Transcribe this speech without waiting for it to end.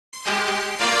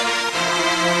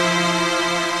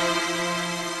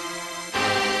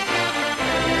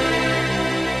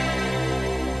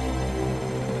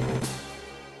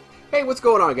Hey, what's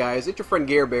going on, guys? It's your friend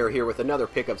Gare here with another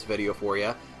pickups video for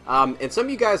you. And some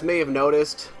of you guys may have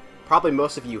noticed, probably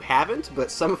most of you haven't, but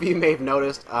some of you may have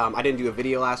noticed I didn't do a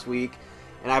video last week,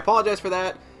 and I apologize for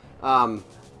that.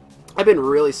 I've been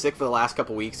really sick for the last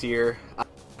couple weeks here.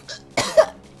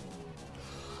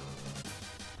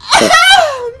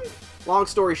 Long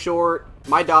story short,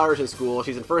 my daughter's in school.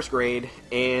 She's in first grade,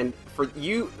 and for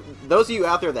you, those of you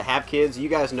out there that have kids, you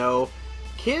guys know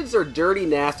kids are dirty,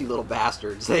 nasty little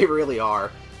bastards. They really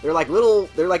are. They're like little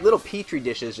petri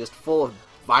dishes, just full of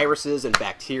viruses and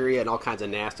bacteria and all kinds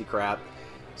of nasty crap.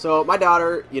 So my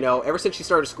daughter, you know, ever since she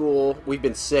started school, we've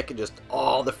been sick just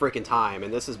all the freaking time,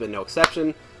 and this has been no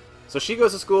exception. So she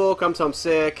goes to school, comes home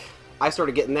sick. I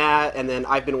started getting that, and then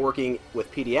I've been working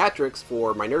with pediatrics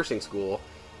for my nursing school.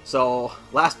 So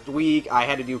last week I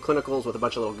had to do clinicals with a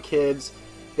bunch of little kids.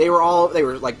 They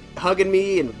were like hugging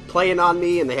me and playing on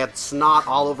me, and they had snot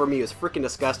all over me. It was freaking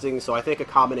disgusting. So I think a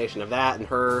combination of that and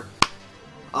her,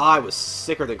 I was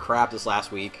sicker than crap this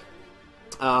last week.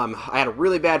 I had a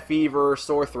really bad fever,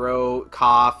 sore throat,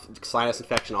 cough, sinus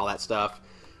infection, all that stuff.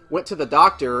 Went to the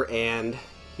doctor, and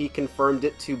he confirmed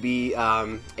it to be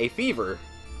a fever.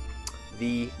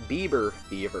 The Bieber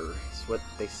fever is what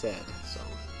they said. So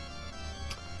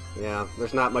yeah,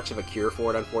 there's not much of a cure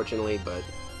for it, unfortunately, but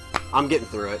I'm getting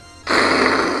through it.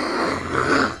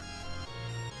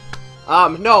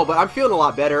 No, but I'm feeling a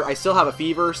lot better. I still have a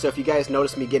fever, so if you guys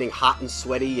notice me getting hot and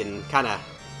sweaty and kind of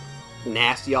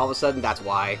nasty all of a sudden, that's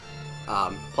why.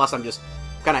 Plus, I'm just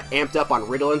kind of amped up on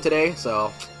Ritalin today,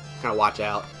 so kind of watch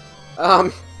out.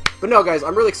 But no, guys,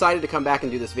 I'm really excited to come back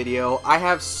and do this video. I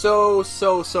have so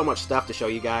much stuff to show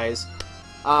you guys.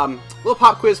 Little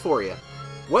pop quiz for you.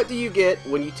 What do you get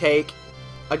when you take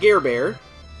a Gare Bear,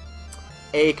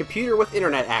 a computer with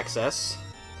internet access,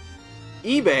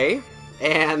 eBay,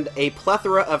 and a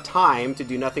plethora of time to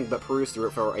do nothing but peruse through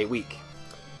it for a week?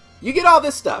 You get all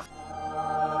this stuff.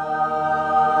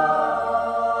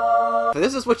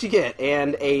 This is what you get,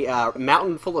 and a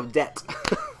mountain full of debt.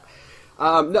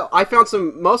 No, I found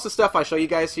most of the stuff I show you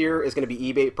guys here is going to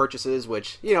be eBay purchases,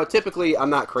 which, you know, typically I'm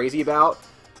not crazy about.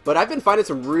 But I've been finding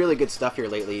some really good stuff here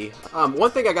lately.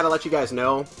 One thing I gotta let you guys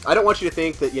know, I don't want you to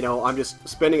think that, you know, I'm just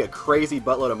spending a crazy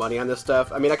buttload of money on this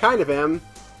stuff. I mean, I kind of am,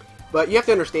 but you have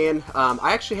to understand,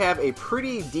 I actually have a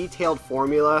pretty detailed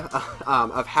formula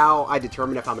of how I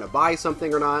determine if I'm gonna buy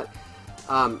something or not.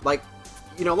 Like,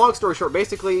 you know, long story short,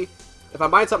 basically, if I'm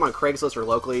buying something on Craigslist or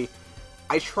locally,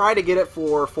 I try to get it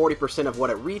for 40% of what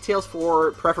it retails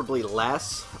for, preferably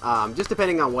less, just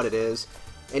depending on what it is.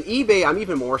 And eBay, I'm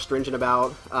even more stringent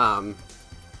about.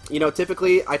 You know,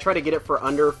 typically, I try to get it for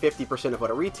under 50% of what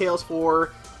it retails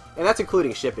for, and that's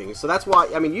including shipping. So that's why,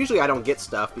 I mean, usually I don't get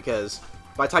stuff, because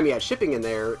by the time you add shipping in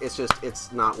there,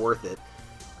 it's not worth it.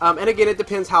 And again, it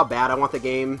depends how bad I want the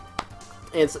game.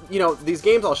 And, you know, these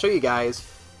games I'll show you guys,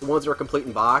 the ones that are complete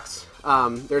in box,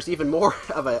 there's even more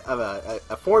of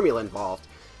a formula involved.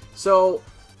 So,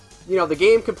 you know, the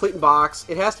game complete in box,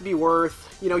 it has to be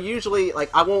worth, you know, usually,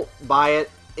 like, I won't buy it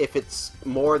if it's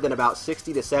more than about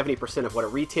 60 to 70% of what it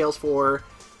retails for.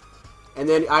 And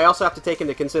then I also have to take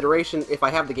into consideration, if I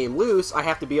have the game loose, I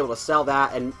have to be able to sell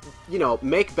that and, you know,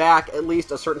 make back at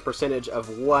least a certain percentage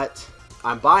of what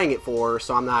I'm buying it for,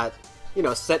 so I'm not, you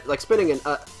know, spending an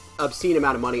obscene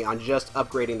amount of money on just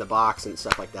upgrading the box and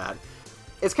stuff like that.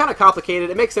 It's kind of complicated.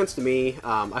 It makes sense to me.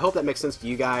 I hope that makes sense to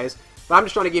you guys. But I'm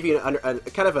just trying to give you an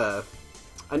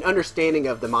understanding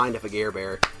of the mind of a Gare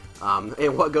Bear,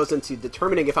 and what goes into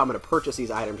determining if I'm going to purchase these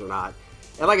items or not.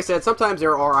 And like I said, sometimes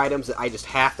there are items that I just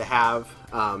have to have,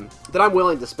 that I'm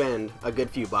willing to spend a good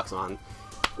few bucks on.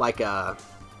 Like I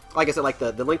said, like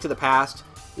the Link to the Past.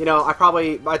 You know, I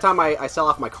probably, by the time I sell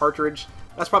off my cartridge,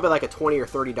 that's probably like a $20 or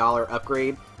 $30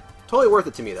 upgrade. Totally worth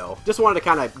it to me, though. Just wanted to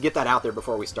kind of get that out there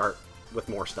before we start with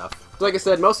more stuff. So like I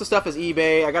said, most of the stuff is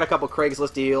eBay. I got a couple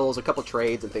Craigslist deals, a couple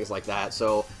trades, and things like that.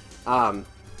 So,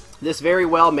 this very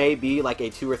well may be like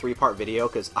a 2 or 3 part video,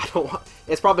 because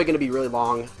it's probably going to be really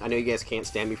long. I know you guys can't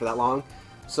stand me for that long.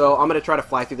 So I'm going to try to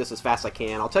fly through this as fast as I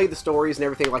can. I'll tell you the stories and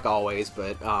everything like always,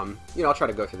 but, you know, I'll try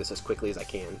to go through this as quickly as I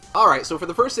can. Alright, so for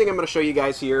the first thing I'm going to show you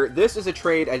guys here, this is a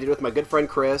trade I did with my good friend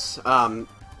Chris.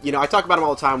 You know, I talk about him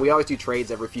all the time. We always do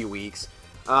trades every few weeks.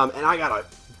 And I got a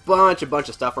bunch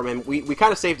of stuff from him. We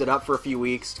kind of saved it up for a few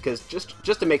weeks, because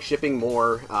just to make shipping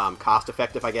more cost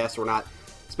effective, I guess. We're not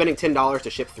spending $10 to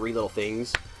ship 3 little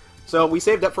things. So we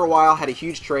saved up for a while, had a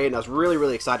huge trade, and I was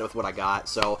really excited with what I got.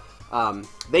 So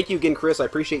thank you again, Chris. I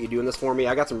appreciate you doing this for me.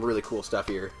 I got some really cool stuff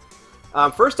here.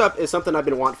 First up is something I've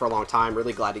been wanting for a long time,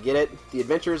 really glad to get it. The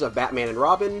Adventures of Batman and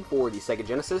Robin for the Sega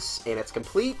Genesis, and it's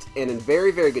complete and in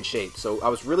very, very good shape, so I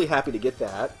was really happy to get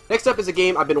that. Next up is a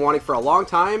game I've been wanting for a long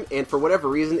time, and for whatever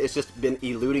reason, it's just been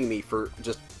eluding me for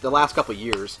just the last couple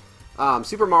years.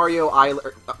 Super Mario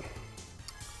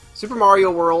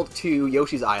World to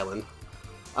Yoshi's Island.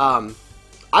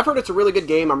 I've heard it's a really good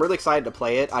game. I'm really excited to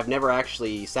play it. I've never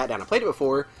actually sat down and played it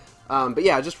before. But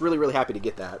yeah, just really, really happy to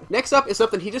get that. Next up is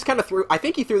something he just kind of threw. I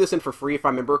think he threw this in for free, if I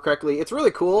remember correctly. It's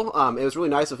really cool. It was really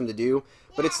nice of him to do.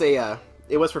 But it's a,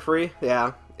 it was for free?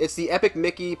 Yeah. It's the Epic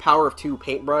Mickey Power of 2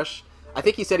 paintbrush. I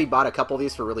think he said he bought a couple of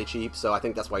these for really cheap, so I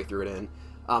think that's why he threw it in.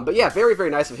 But yeah, very, very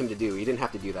nice of him to do. He didn't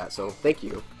have to do that, so thank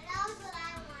you.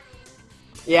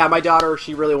 Yeah, my daughter,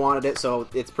 she really wanted it, so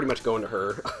it's pretty much going to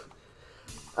her.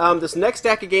 This next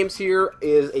stack of games here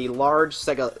is a large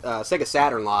Sega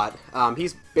Saturn lot.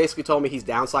 He's basically told me he's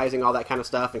downsizing all that kind of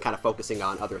stuff and kind of focusing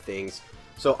on other things.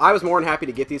 So I was more than happy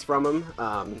to get these from him.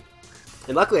 And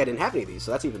luckily I didn't have any of these,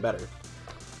 so that's even better.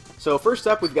 So first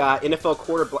up we've got NFL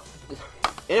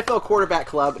Quarterback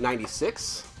Club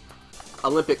 96,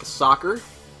 Olympic Soccer,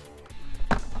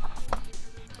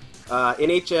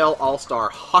 NHL All-Star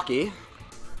Hockey,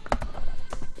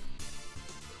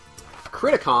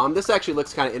 Criticom. This actually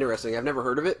looks kind of interesting. I've never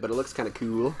heard of it, but it looks kind of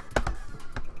cool.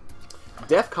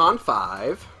 DEFCON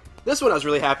 5. This one I was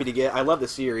really happy to get. I love the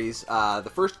series.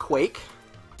 The first Quake.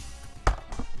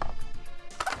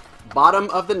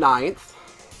 Bottom of the Ninth,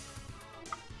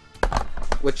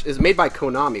 which is made by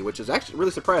Konami, which is actually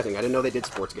really surprising. I didn't know they did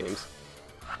sports games.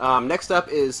 Next up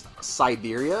is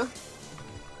Siberia.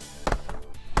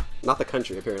 Not the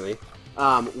country, apparently.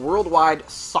 Worldwide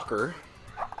Soccer.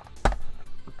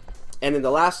 And then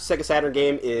the last Sega Saturn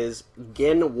game is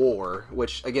Gen War,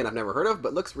 which, again, I've never heard of,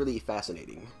 but looks really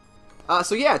fascinating.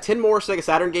 So yeah, 10 more Sega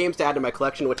Saturn games to add to my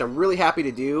collection, which I'm really happy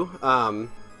to do.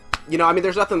 You know, I mean,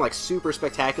 there's nothing, like, super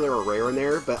spectacular or rare in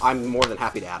there, but I'm more than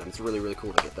happy to add them. It's really, really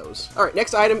cool to get those. Alright,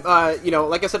 next item, you know,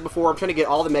 like I said before, I'm trying to get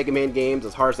all the Mega Man games,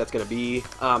 as hard as that's going to be.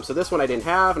 So this one I didn't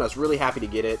have, and I was really happy to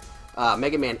get it.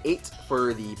 Mega Man 8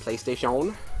 for the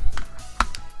PlayStation.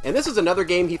 And this is another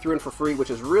game he threw in for free, which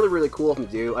is really, really cool of him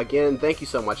to do. Again, thank you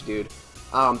so much, dude.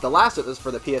 The last of this for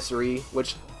the PS3,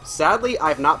 which, sadly,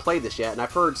 I've not played this yet, and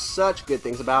I've heard such good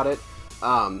things about it.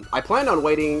 I planned on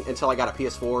waiting until I got a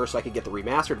PS4 so I could get the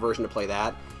remastered version to play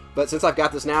that. But since I've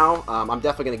got this now, I'm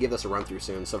definitely going to give this a run-through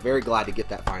soon, so very glad to get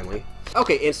that finally.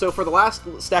 Okay, and so for the last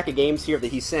stack of games here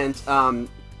that he sent,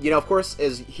 you know, of course,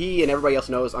 as he and everybody else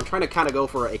knows, I'm trying to kind of go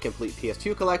for a complete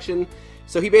PS2 collection.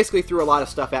 So he basically threw a lot of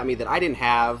stuff at me that I didn't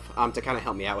have to kind of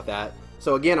help me out with that.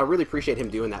 So again, I really appreciate him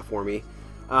doing that for me.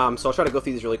 So I'll try to go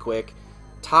through these really quick.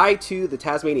 Tie 2 the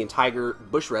Tasmanian Tiger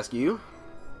Bush Rescue.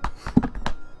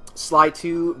 Sly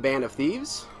 2 Band of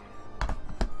Thieves.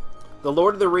 The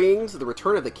Lord of the Rings The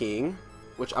Return of the King,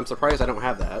 which I'm surprised I don't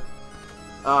have that.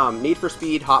 Need for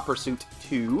Speed Hot Pursuit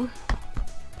 2.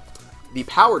 The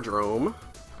Powerdrome.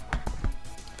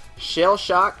 Shell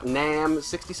Shock NAM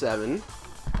 67.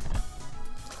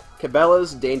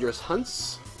 Cabela's Dangerous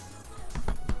Hunts,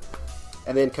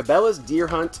 and then Cabela's Deer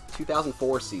Hunt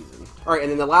 2004 season. Alright, and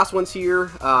then the last one's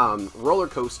here, Roller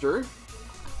Coaster,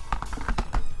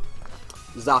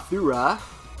 Zathura,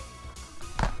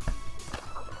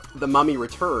 The Mummy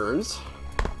Returns,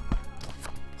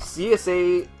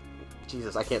 CSA,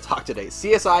 Jesus, I can't talk today,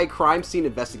 CSI Crime Scene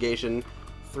Investigation,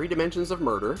 3 Dimensions of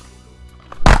Murder,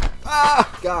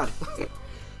 ah, God,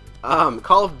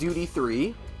 Call of Duty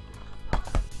 3,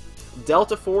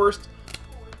 Delta Force.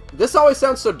 This always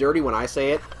sounds so dirty when I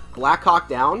say it. Black Hawk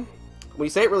Down. When you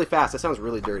say it really fast, it sounds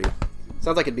really dirty.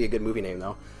 Sounds like it'd be a good movie name,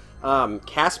 though.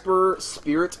 Casper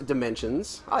Spirit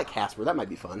Dimensions. I like Casper. That might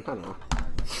be fun. I don't know.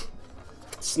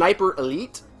 Sniper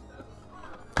Elite.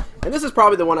 And this is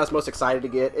probably the one I was most excited to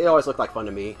get. It always looked like fun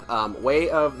to me. Way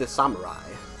of the Samurai.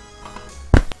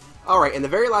 Alright, and the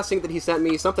very last thing that he sent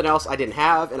me, something else I didn't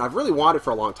have, and I've really wanted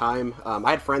for a long time. I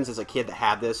had friends as a kid that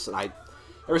had this, and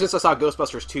ever since I saw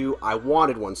Ghostbusters 2, I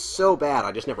wanted one so bad,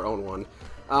 I just never owned one.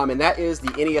 And that is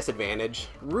the NES Advantage.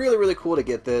 Really, really cool to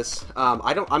get this.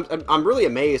 I'm really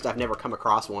amazed I've never come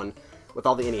across one with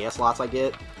all the NES lots I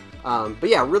get. But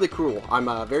yeah, really cool. I'm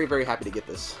very, very happy to get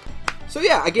this. So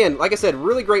yeah, again, like I said,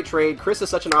 really great trade. Chris is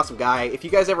such an awesome guy. If you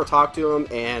guys ever talk to him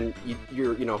and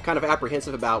you're, you know, kind of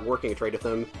apprehensive about working a trade with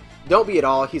him, don't be at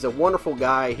all. He's a wonderful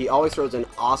guy. He always throws in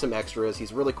awesome extras.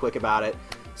 He's really quick about it.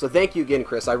 So thank you again,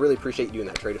 Chris. I really appreciate you doing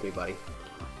that trade with me, buddy.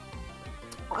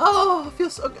 Oh, it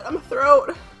feels so good on my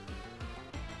throat.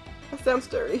 That sounds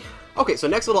dirty. Okay, so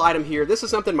next little item here. This is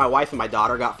something my wife and my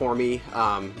daughter got for me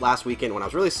last weekend when I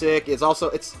was really sick. It's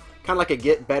kind of like a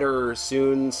get better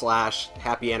soon /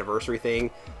 happy anniversary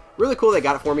thing. Really cool they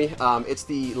got it for me. It's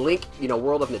the Link,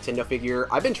 World of Nintendo figure.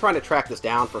 I've been trying to track this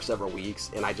down for several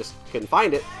weeks, and I just couldn't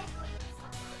find it.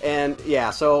 And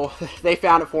yeah, so they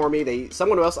found it for me.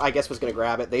 Someone else, I guess, was going to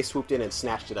grab it. They swooped in and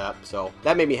snatched it up, so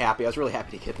that made me happy. I was really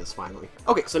happy to get this finally.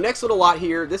 Okay, so next little lot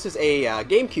here. This is a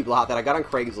GameCube lot that I got on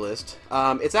Craigslist.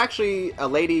 It's actually a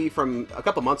lady from a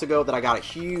couple months ago that I got a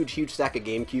huge stack of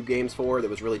GameCube games for that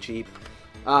was really cheap.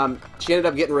 She ended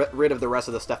up getting rid of the rest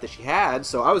of the stuff that she had,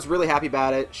 so I was really happy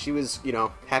about it. She was,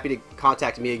 happy to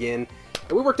contact me again,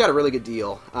 and we worked out a really good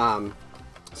deal.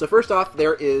 So first off,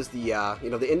 there is the,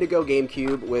 the Indigo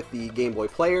GameCube with the Game Boy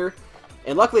player,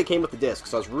 and luckily it came with the disc,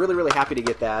 so I was really happy to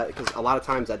get that, because a lot of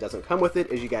times that doesn't come with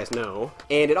it, as you guys know.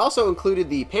 And it also included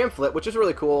the pamphlet, which is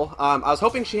really cool. I was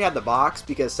hoping she had the box,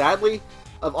 because sadly,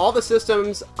 of all the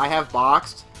systems I have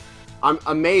boxed, I'm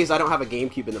amazed I don't have a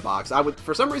GameCube in the box.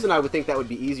 For some reason, I would think that would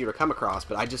be easier to come across,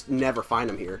 but I just never find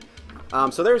them here.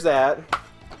 So there's that.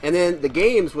 And then the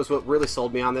games was what really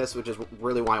sold me on this, which is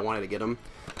really why I wanted to get them.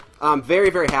 I'm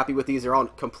very happy with these. They're all in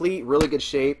complete, really good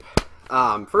shape.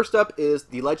 First up is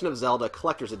the Legend of Zelda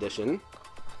Collector's Edition.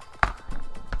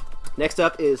 Next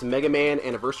up is Mega Man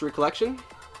Anniversary Collection.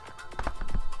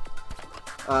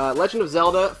 Legend of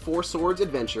Zelda Four Swords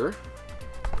Adventure.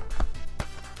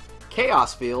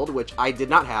 Chaos Field, which I did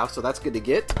not have, so that's good to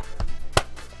get.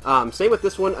 Same with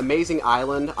this one, Amazing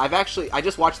Island. I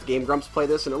just watched the Game Grumps play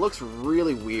this, and it looks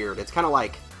really weird. It's kind of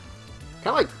like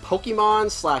Pokemon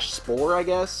 / Spore, I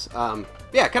guess.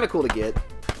 Yeah, kind of cool to get.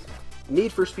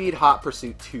 Need for Speed Hot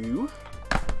Pursuit 2.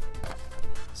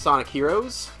 Sonic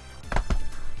Heroes.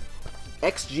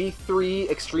 XG3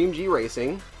 Extreme G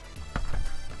Racing.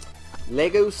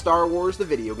 Lego Star Wars the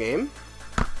video game.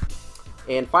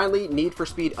 And finally, Need for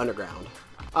Speed Underground.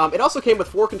 It also came with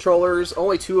 4 controllers,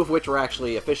 only 2 of which were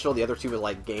actually official. The other 2 were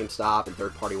like GameStop and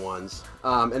third-party ones.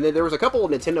 And then there was a couple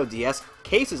of Nintendo DS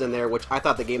cases in there, which I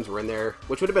thought the games were in there,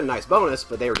 which would have been a nice bonus,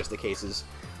 but they were just the cases.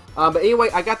 But anyway,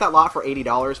 I got that lot for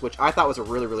 $80, which I thought was a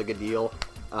really good deal.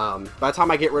 By the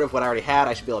time I get rid of what I already had,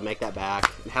 I should be able to make that back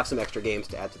and have some extra games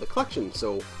to add to the collection.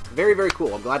 So, very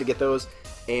cool. I'm glad to get those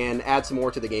and add some more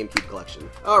to the GameCube collection.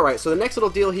 Alright, so the next little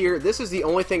deal here, this is the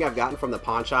only thing I've gotten from the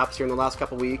pawn shops here in the last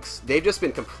couple weeks. They've just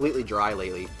been completely dry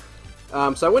lately.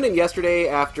 So I went in yesterday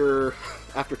after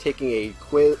taking a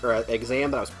quiz or an exam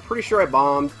that I was pretty sure I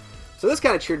bombed. So this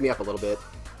kind of cheered me up a little bit.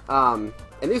 And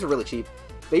these are really cheap.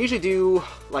 They usually do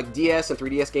like DS and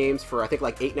 3DS games for I think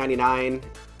like $8.99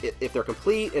 if they're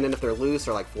complete, and then if they're loose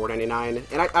they're like $4.99.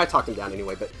 And I talked them down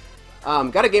anyway, but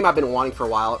got a game I've been wanting for a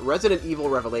while, Resident Evil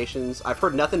Revelations. I've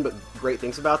heard nothing but great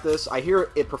things about this. I hear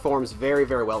it performs very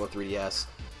well with 3DS,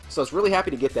 so I was really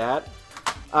happy to get that.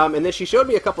 And then she showed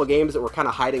me a couple of games that were kind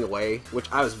of hiding away,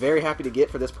 which I was very happy to get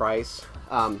for this price.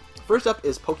 First up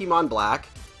is Pokemon Black,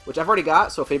 which I've already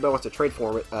got, so if anybody wants to trade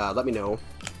for it, let me know.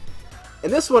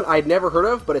 And this one I'd never heard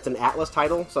of, but it's an Atlas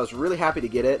title, so I was really happy to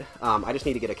get it. I just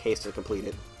need to get a case to complete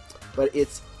it. But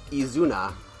it's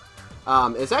Izuna.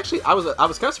 It's actually, I was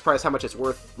kind of surprised how much it's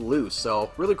worth loose,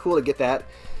 so really cool to get that.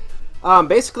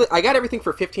 Basically, I got everything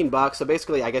for 15 bucks, so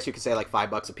basically, I guess you could say like 5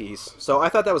 bucks a piece. So I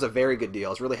thought that was a very good deal. I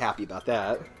was really happy about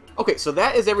that. Okay, so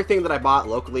that is everything that I bought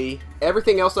locally.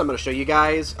 Everything else I'm going to show you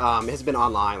guys has been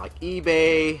online, like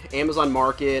eBay, Amazon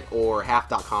Market, or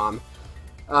half.com.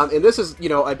 And this is,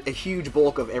 a huge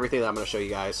bulk of everything that I'm going to show you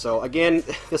guys. So again,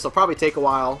 this will probably take a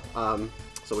while.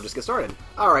 So we'll just get started.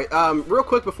 Alright, real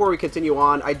quick before we continue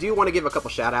on, I do want to give a couple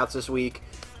shout-outs this week.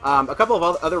 A couple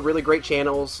of other really great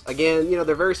channels. Again,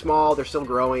 they're very small, they're still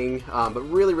growing, but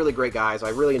really great guys. I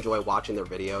really enjoy watching their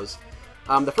videos.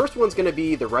 The first one's going to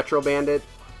be the Retro Bandit.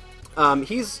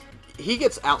 He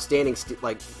gets outstanding,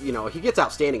 he gets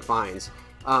outstanding finds.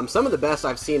 Some of the best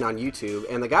I've seen on YouTube,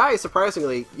 and the guy,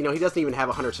 surprisingly, he doesn't even have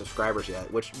 100 subscribers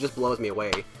yet, which just blows me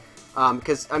away.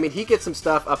 Because, I mean, he gets some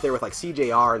stuff up there with, like,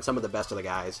 CJR and some of the best of the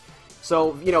guys.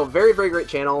 So, very great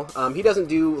channel. He doesn't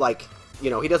do, like, he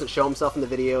doesn't show himself in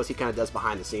the videos. He kind of does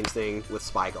behind-the-scenes thing with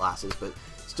spy glasses. But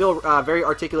still, very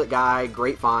articulate guy,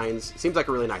 great finds. Seems like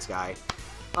a really nice guy.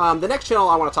 The next channel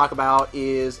I want to talk about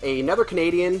is another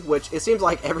Canadian, which it seems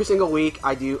like every single week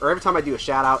I do, or every time I do a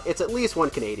shout-out, it's at least one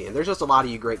Canadian. There's just a lot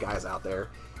of you great guys out there.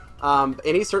 And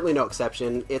he's certainly no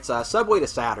exception. It's Subway to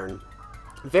Saturn.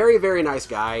 Very nice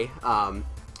guy.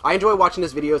 I enjoy watching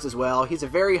his videos as well. He's a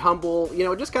very humble,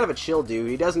 just kind of a chill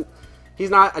dude. He's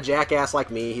not a jackass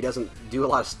like me. He doesn't do a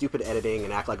lot of stupid editing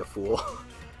and act like a fool.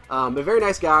 But very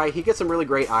nice guy. He gets some really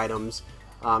great items.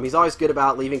 He's always good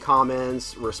about leaving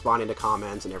comments, responding to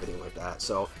comments, and everything like that.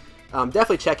 So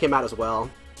definitely check him out as well.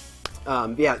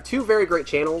 Yeah, 2 very great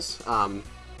channels.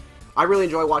 I really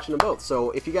enjoy watching them both.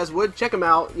 So if you guys would, check them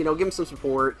out, you know, give them some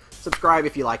support, subscribe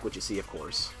if you like what you see, of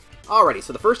course. Alrighty,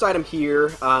 so the first item here,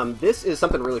 this is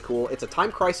something really cool. It's a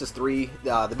Time Crisis 3,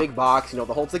 the big box, you know,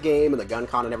 that holds the game and the gun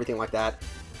con and everything like that.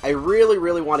 I really,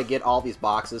 really want to get all these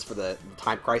boxes for the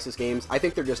Time Crisis games. I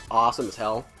think they're just awesome as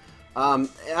hell. I'm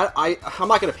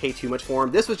not going to pay too much for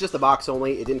them. This was just the box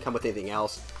only. It didn't come with anything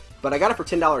else. But I got it for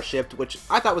 $10 shipped, which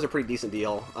I thought was a pretty decent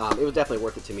deal. It was definitely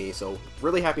worth it to me, so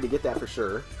really happy to get that for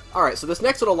sure. Alright, so this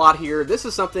next little lot here, this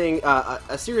is something,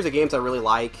 a series of games I really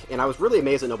like, and I was really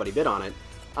amazed that nobody bid on it.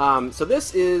 So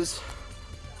this is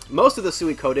most of the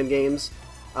Suikoden games.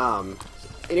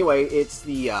 Anyway, it's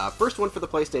the first one for the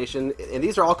PlayStation, and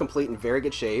these are all complete in very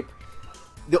good shape.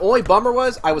 The only bummer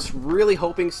was, I was really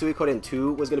hoping Suikoden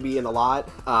 2 was going to be in the lot.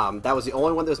 That was the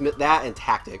only one that was that and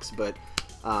Tactics, but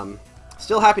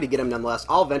still happy to get them nonetheless.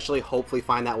 I'll eventually, hopefully,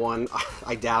 find that one.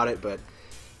 I doubt it, but...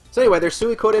 So anyway, there's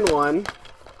Suikoden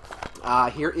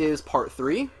 1. Here is Part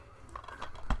 3.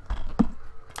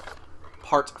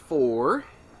 Part 4.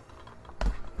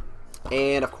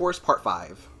 And, of course, Part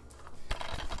 5.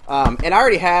 And I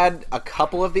already had a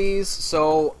couple of these,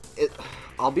 so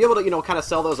I'll be able to, you know, kind of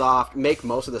sell those off, make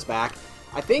most of this back.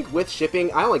 I think with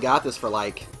shipping, I only got this for,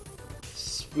 like,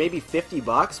 maybe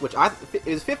 $50, which it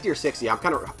was 50 or 60. I'm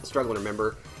kind of struggling to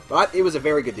remember, but it was a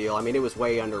very good deal. I mean, it was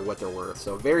way under what they're worth,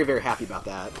 so very, very happy about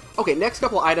that. Okay, next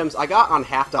couple items I got on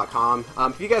half.com.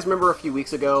 If you guys remember a few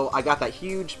weeks ago, I got that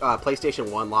huge PlayStation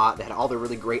 1 lot that had all the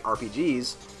really great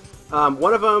RPGs.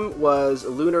 One of them was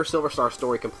Lunar Silver Star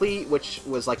Story Complete, which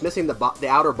was like missing the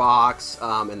outer box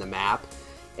and the map.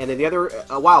 And then the other,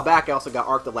 a while back, I also got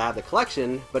Ark the Lad, the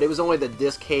collection, but it was only the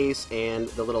disc case and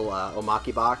the little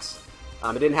Omaki box.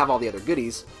 It didn't have all the other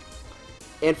goodies.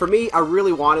 And for me, I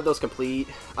really wanted those complete.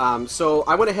 So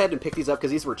I went ahead and picked these up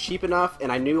because these were cheap enough,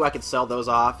 and I knew I could sell those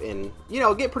off and, you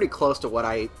know, get pretty close to what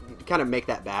I kind of make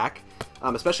that back,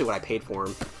 especially what I paid for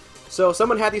them. So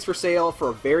someone had these for sale for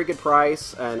a very good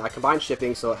price, and I combined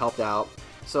shipping, so it helped out.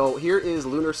 So here is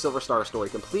Lunar Silver Star Story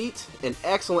Complete, in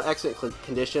excellent, excellent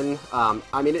condition.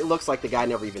 I mean, it looks like the guy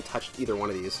never even touched either one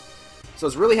of these. So I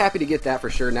was really happy to get that for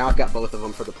sure. Now I've got both of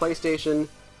them for the PlayStation.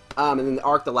 And then the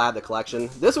Ark the Lad, the collection.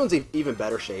 This one's even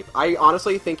better shape. I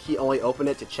honestly think he only opened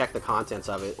it to check the contents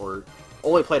of it, or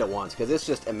only played it once, because it's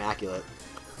just immaculate.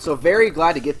 So very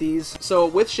glad to get these. So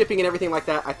with shipping and everything like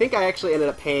that, I think I actually ended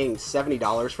up paying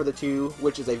 $70 for the two,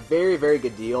 which is a very, very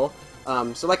good deal.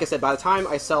 So like I said, by the time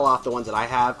I sell off the ones that I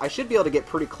have, I should be able to get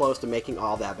pretty close to making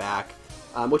all that back.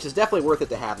 Which is definitely worth it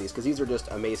to have these, because these are just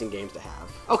amazing games to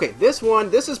have. Okay, this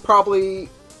is probably...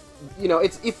 You know,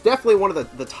 it's definitely one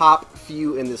of the top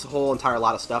few in this whole entire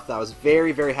lot of stuff that I was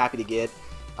very, very happy to get.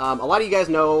 A lot of you guys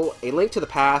know A Link to the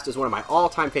Past is one of my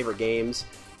all-time favorite games,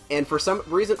 and for some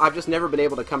reason I've just never been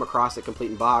able to come across it complete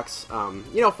in box,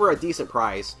 you know, for a decent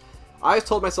price. I always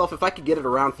told myself if I could get it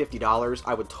around $50,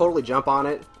 I would totally jump on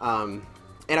it, and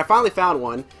I finally found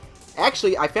one.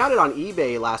 Actually, I found it on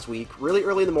eBay last week, really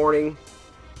early in the morning.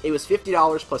 It was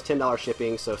 $50 plus $10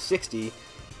 shipping, so $60.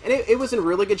 And it was in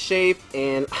really good shape,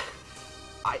 and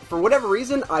for whatever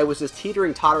reason, I was just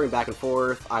tottering back and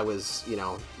forth. I was, you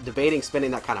know, debating spending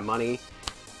that kind of money.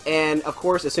 And, of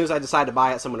course, as soon as I decided to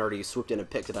buy it, someone already swooped in and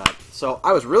picked it up. So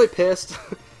I was really pissed.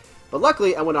 But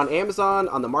luckily, I went on Amazon,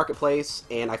 on the marketplace,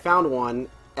 and I found one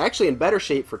actually in better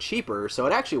shape for cheaper. So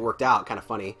it actually worked out, kind of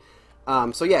funny.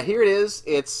 So yeah, here it is.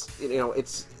 It's, you know,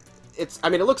 I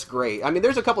mean, it looks great. I mean,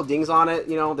 there's a couple dings on it,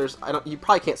 you know, you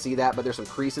probably can't see that, but there's some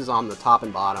creases on the top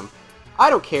and bottom. I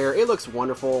don't care. It looks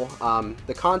wonderful.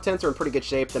 The contents are in pretty good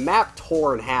shape. The map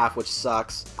tore in half, which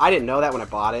sucks. I didn't know that when I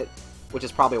bought it, which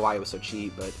is probably why it was so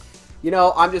cheap, but, you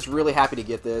know, I'm just really happy to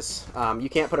get this. You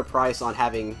can't put a price on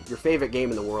having your favorite game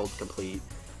in the world complete.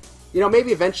 You know,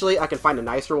 maybe eventually I can find a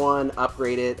nicer one,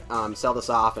 upgrade it, sell this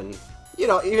off, and, you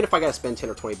know, even if I gotta spend 10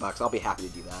 or 20 bucks, I'll be happy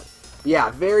to do that.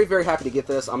 Yeah, very, very happy to get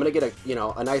this. I'm going to get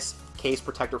a nice case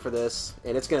protector for this,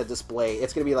 and it's going to display.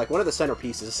 It's going to be like one of the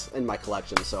centerpieces in my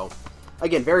collection, so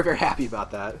again, very, very happy about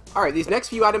that. Alright, these next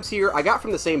few items here I got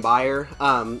from the same buyer.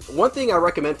 One thing I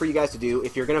recommend for you guys to do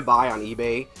if you're going to buy on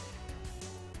eBay,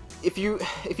 if you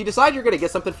decide you're going to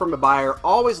get something from a buyer,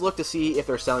 always look to see if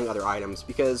they're selling other items,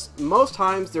 because most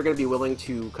times they're going to be willing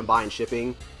to combine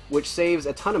shipping, which saves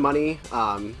a ton of money.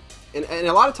 And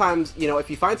a lot of times, you know, if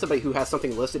you find somebody who has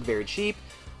something listed very cheap,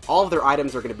 all of their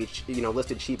items are going to be, you know,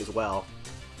 listed cheap as well.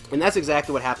 And that's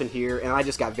exactly what happened here, and I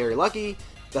just got very lucky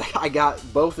that I got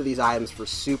both of these items for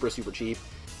super, super cheap.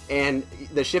 And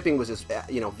the shipping was just,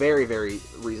 you know, very, very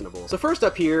reasonable. So first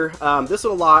up here, this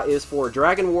little lot is for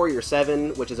Dragon Warrior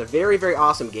 7, which is a very, very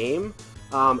awesome game.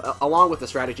 along with the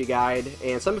strategy guide.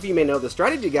 And some of you may know the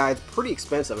strategy guide's pretty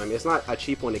expensive. I mean, it's not a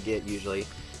cheap one to get usually.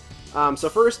 So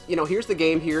first, here's the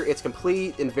game here. It's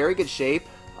complete, in very good shape.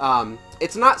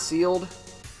 It's not sealed.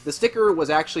 The sticker was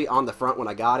actually on the front when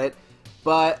I got it,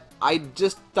 but I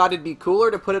just thought it'd be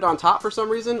cooler to put it on top for some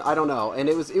reason. I don't know. And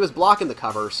it was blocking the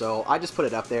cover, so I just put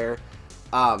it up there.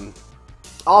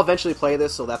 I'll eventually play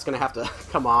this, so that's going to have to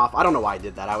come off. I don't know why I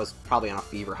did that. I was probably on a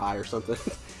fever high or something.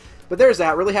 But there's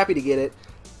that. Really happy to get it.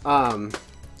 I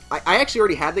actually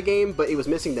already had the game, but it was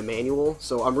missing the manual,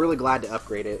 so I'm really glad to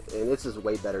upgrade it, and this is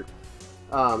way better.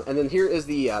 And then here is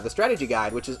the strategy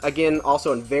guide, which is, again,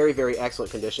 also in very, very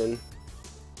excellent condition.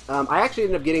 I actually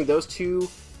ended up getting those two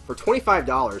for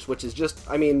 $25, which is just,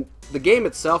 I mean, the game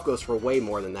itself goes for way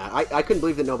more than that. I couldn't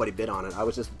believe that nobody bid on it. I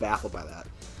was just baffled by that.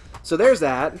 So there's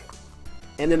that.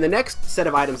 And then the next set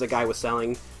of items the guy was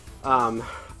selling,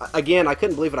 again, I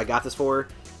couldn't believe what I got this for.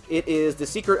 It is The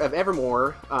Secret of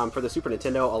Evermore for the Super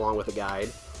Nintendo, along with a guide.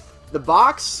 The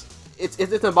box, it's in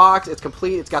the box, it's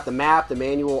complete, it's got the map, the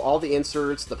manual, all the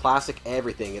inserts, the plastic,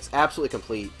 everything. It's absolutely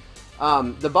complete.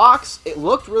 The box, it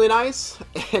looked really nice,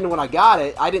 and when I got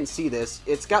it, I didn't see this.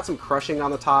 It's got some crushing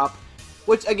on the top,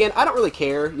 which, again, I don't really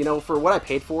care. For what I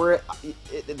paid for it,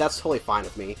 that's totally fine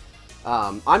with me.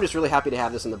 I'm just really happy to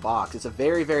have this in the box. It's a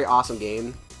very, very awesome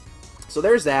game. So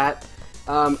there's that.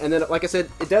 And then, like I said,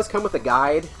 it does come with a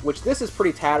guide, which this is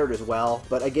pretty tattered as well.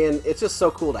 But again, it's just so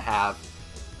cool to have.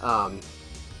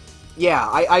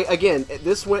 Yeah, again,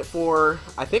 this went for,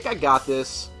 I think I got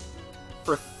this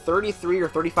for $33 or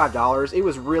 $35. It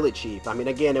was really cheap. I mean,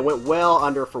 again, it went well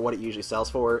under for what it usually sells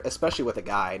for, especially with a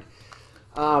guide.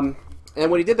 And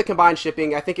when he did the combined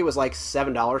shipping, I think it was like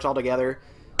 $7 altogether.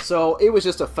 So it was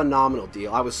just a phenomenal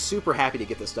deal. I was super happy to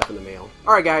get this stuff in the mail.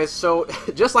 Alright guys, so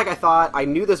just like I thought, I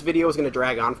knew this video was going to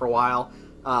drag on for a while.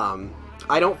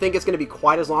 I don't think it's going to be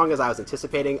quite as long as I was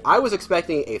anticipating. I was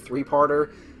expecting a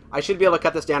 3-parter. I should be able to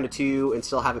cut this down to 2 and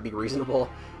still have it be reasonable.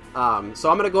 So I'm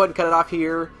going to go ahead and cut it off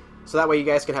here, so that way you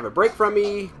guys can have a break from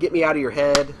me, get me out of your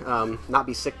head, not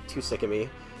be too sick of me.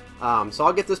 So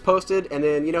I'll get this posted, and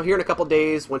then, here in a couple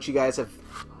days, once you guys have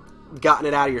gotten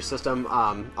it out of your system,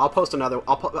 I'll post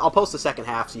I'll post the second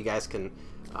half so you guys can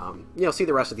see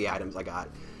the rest of the items I got.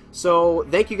 So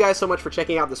thank you guys so much for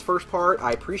checking out this first part.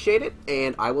 I appreciate it,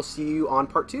 and I will see you on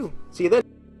part 2. See you then.